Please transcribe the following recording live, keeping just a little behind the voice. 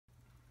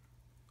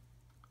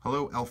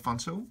Hello,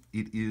 Alfonso.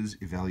 It is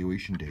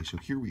evaluation day, so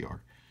here we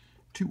are.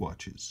 Two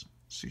watches,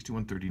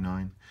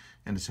 6139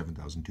 and a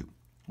 7002.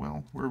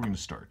 Well, where are we going to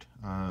start?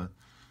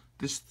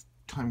 This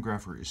time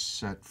grapher is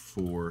set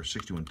for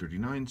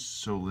 6139,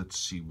 so let's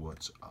see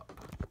what's up.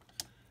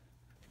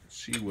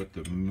 See what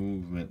the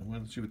movement, well,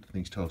 let's see what the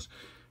things tell us.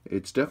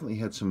 It's definitely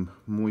had some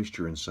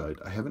moisture inside.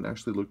 I haven't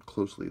actually looked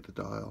closely at the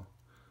dial.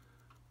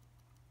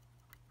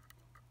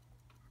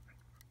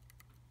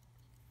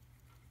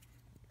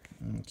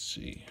 Let's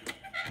see.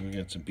 We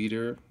got some beat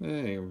error.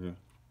 Hey, we're gonna...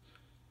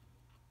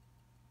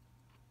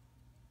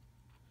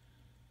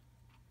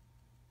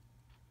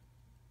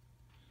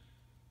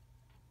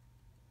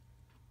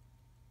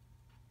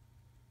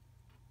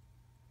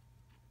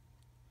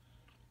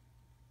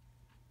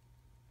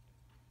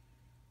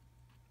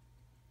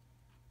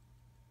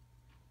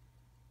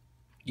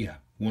 Yeah,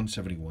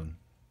 171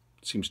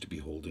 seems to be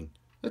holding.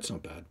 That's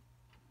not bad.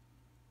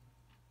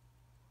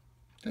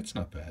 That's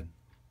not bad.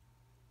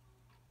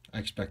 I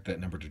expect that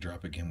number to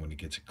drop again when it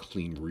gets a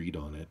clean read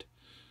on it.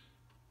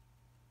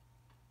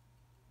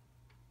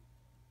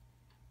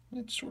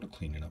 It's sort of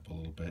cleaning up a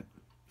little bit.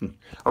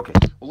 Okay,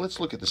 well, let's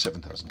look at the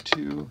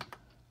 7002.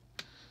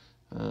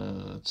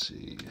 Let's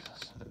see,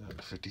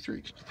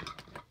 53.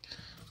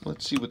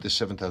 Let's see what this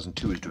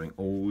 7002 is doing.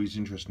 Always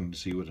interesting to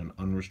see what an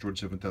unrestored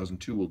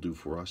 7002 will do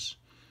for us.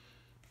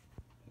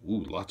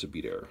 Ooh, lots of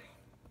beat error.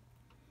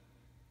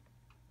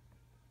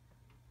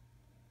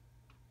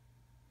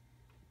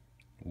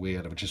 Way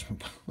out of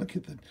adjustment. Look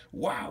at that.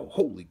 Wow,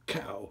 holy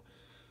cow.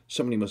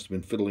 Somebody must have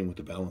been fiddling with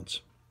the balance.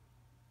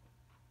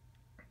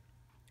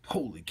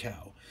 Holy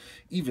cow.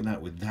 Even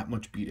that with that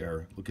much beat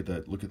error, look at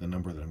that. Look at the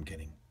number that I'm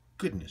getting.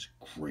 Goodness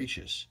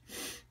gracious.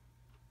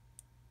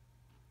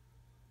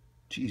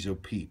 Geez, oh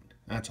Pete,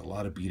 that's a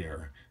lot of beat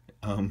error.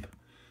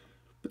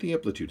 But the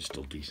amplitude is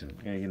still decent.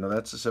 Yeah, you know,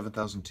 that's the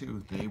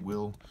 7002. They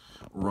will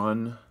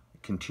run,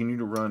 continue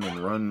to run, and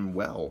run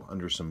well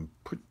under some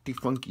pretty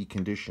funky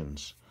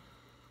conditions.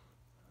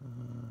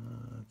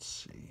 Let's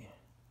see.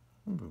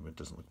 Movement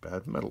doesn't look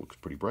bad. Metal looks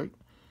pretty bright.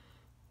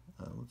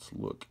 Let's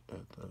look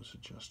at those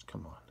adjust.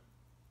 Come on.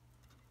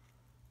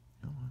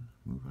 Come on.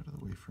 Move out of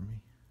the way for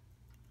me.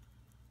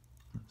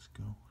 Let's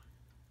go.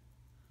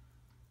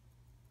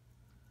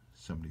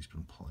 Somebody's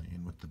been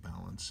playing with the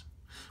balance.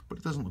 But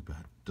it doesn't look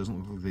bad. It doesn't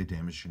look like they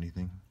damaged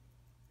anything.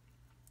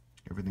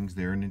 Everything's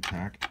there and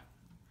intact.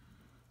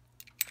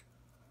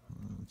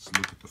 Let's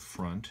look at the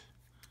front.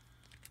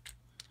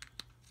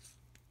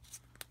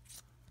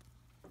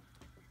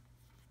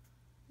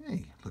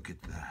 Hey, look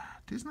at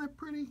that. Isn't that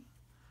pretty?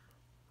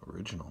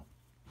 Original.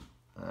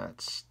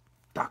 That's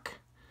stuck.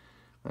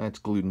 That's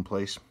glued in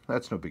place.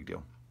 That's no big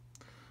deal.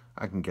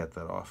 I can get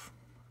that off.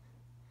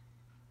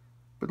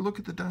 But look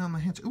at the dial on the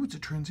hands. Oh, it's a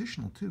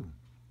transitional too.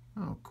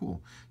 Oh,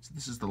 cool. So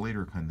this is the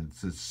later kind.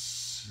 It's a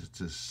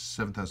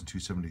 7002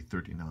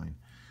 7039. When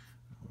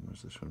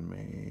was this one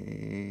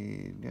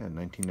made? Yeah,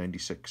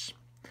 1996.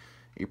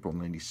 April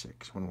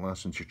 96. One of the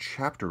last ones. Your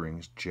chapter ring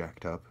is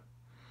jacked up.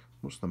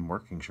 Most of the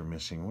markings are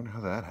missing. I wonder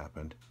how that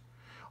happened.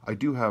 I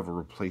do have a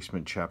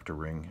replacement chapter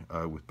ring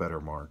with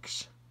better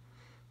marks.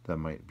 That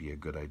might be a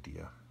good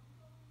idea.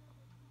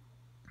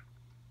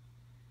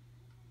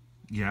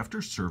 Yeah,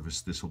 after service,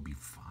 this will be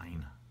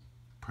fine.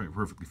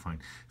 Perfectly fine.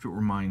 If it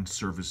were mine,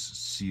 service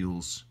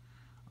seals.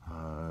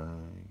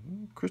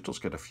 Crystal's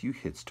got a few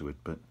hits to it,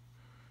 but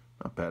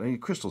not bad. I mean,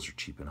 crystals are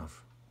cheap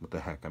enough. What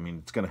the heck? I mean,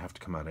 it's going to have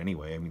to come out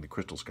anyway. I mean, the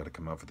crystal's got to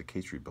come out for the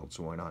case rebuild,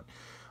 so why not?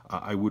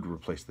 I would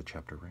replace the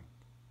chapter ring.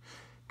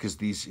 Because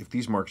if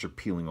these marks are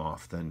peeling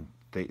off, then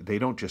they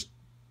don't just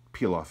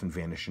peel off and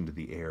vanish into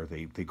the air.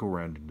 They go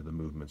around into the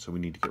movement, so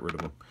we need to get rid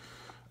of them.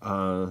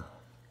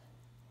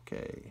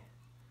 Okay.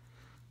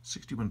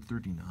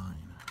 6139.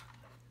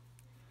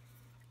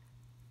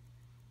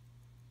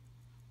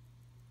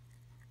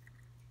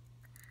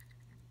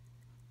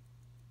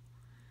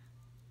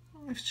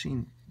 I've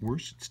seen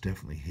worse. It's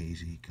definitely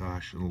hazy.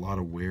 Gosh, and a lot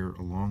of wear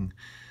along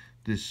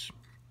this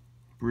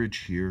bridge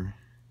here.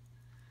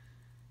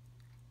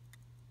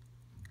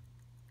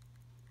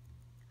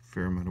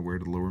 Fair amount of wear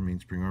to the lower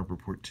mainspring arbor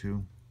port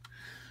too.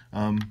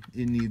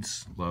 It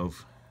needs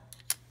love.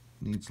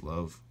 Needs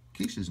love.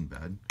 Case isn't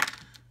bad.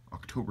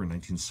 October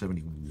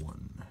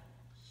 1971.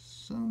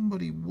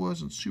 Somebody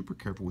wasn't super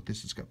careful with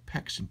this. It's got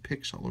pecks and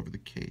picks all over the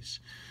case.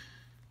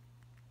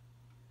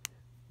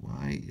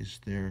 Why is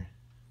there...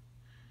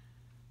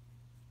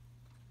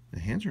 The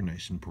hands are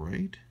nice and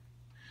bright.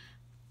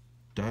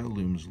 Dial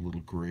loom's a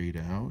little grayed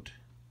out.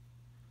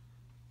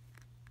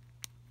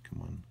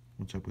 Come on,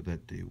 what's up with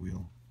that day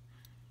wheel?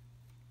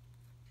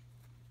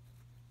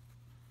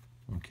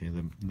 Okay,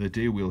 the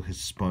day wheel has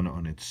spun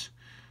on its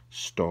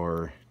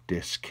star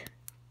disc.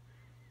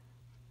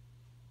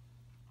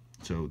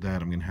 So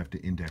that I'm going to have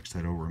to index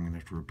that over. I'm going to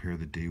have to repair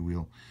the day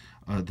wheel.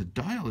 The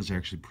dial is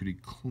actually pretty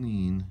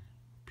clean.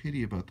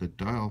 Pity about the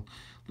dial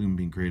loom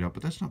being grayed out,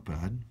 but that's not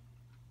bad.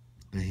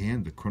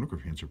 The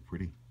chronograph hands are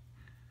pretty.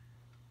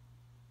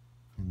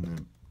 And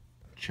the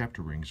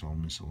chapter ring's all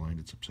misaligned.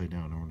 It's upside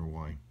down. I wonder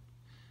why.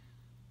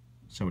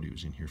 Somebody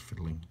was in here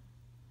fiddling.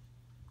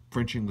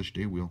 French English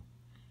day wheel.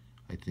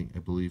 I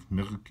believe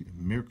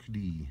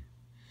Mercredi.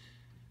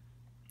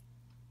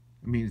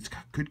 I mean, it's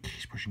got good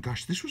case brushing.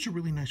 Gosh, this was a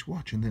really nice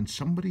watch. And then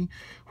somebody,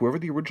 whoever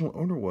the original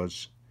owner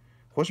was,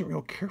 wasn't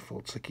real careful.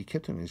 It's like he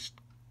kept in his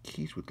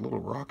keys with little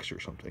rocks or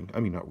something.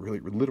 I mean, not really,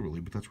 literally,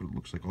 but that's what it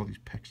looks like, all these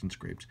pecks and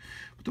scrapes.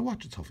 But the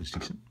watch itself is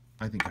decent.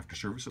 I think after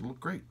service, it'll look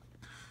great.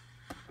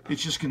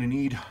 It's just going to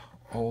need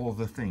all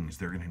the things.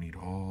 They're going to need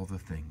all the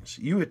things.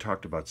 You had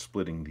talked about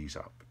splitting these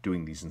up,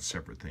 doing these in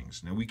separate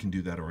things. Now, we can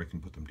do that, or I can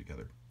put them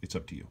together. It's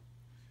up to you.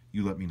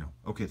 You let me know.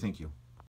 Okay, thank you.